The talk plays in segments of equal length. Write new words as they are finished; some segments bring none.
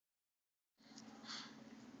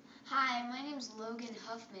Hi, my name is Logan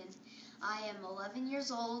Huffman. I am 11 years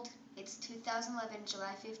old. It's 2011,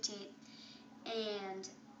 July 15th, and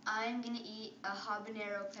I'm going to eat a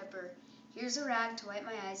habanero pepper. Here's a rag to wipe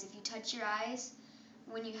my eyes. If you touch your eyes,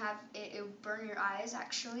 when you have it, it'll burn your eyes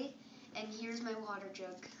actually. And here's my water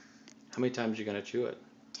jug. How many times are you going to chew it?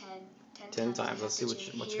 10 times. Let's see what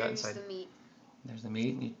you got inside. Here's the meat. There's the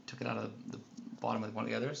meat, and you took it out of the bottom of one of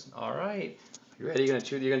the others. All right. You ready? You're going to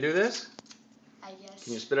chew? You're going to do this? I guess.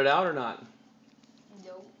 Can you spit it out or not?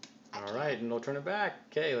 Nope. All right, and we'll turn it back.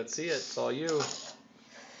 Okay, let's see it. It's all you. 5,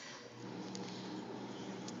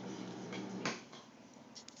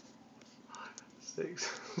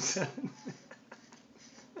 6, 7.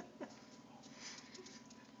 You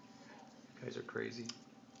guys are crazy.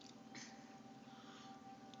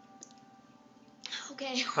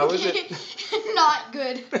 Okay. How is it? Not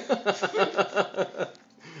good.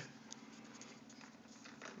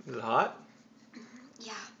 Is it hot?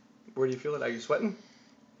 Yeah. Where do you feel it? Are you sweating?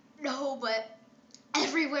 No, but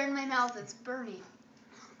everywhere in my mouth it's burning.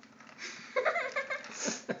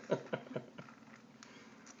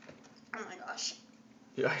 Oh my gosh.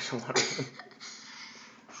 Your eyes are watering.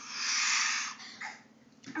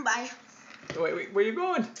 Bye. Wait, where are you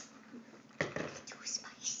going? Too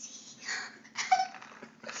spicy.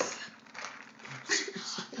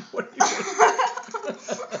 What are you doing?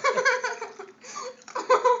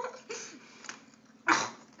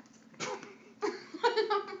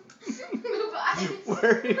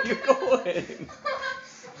 Where are you going?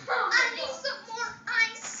 I need some more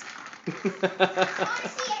ice. I want to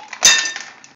see it.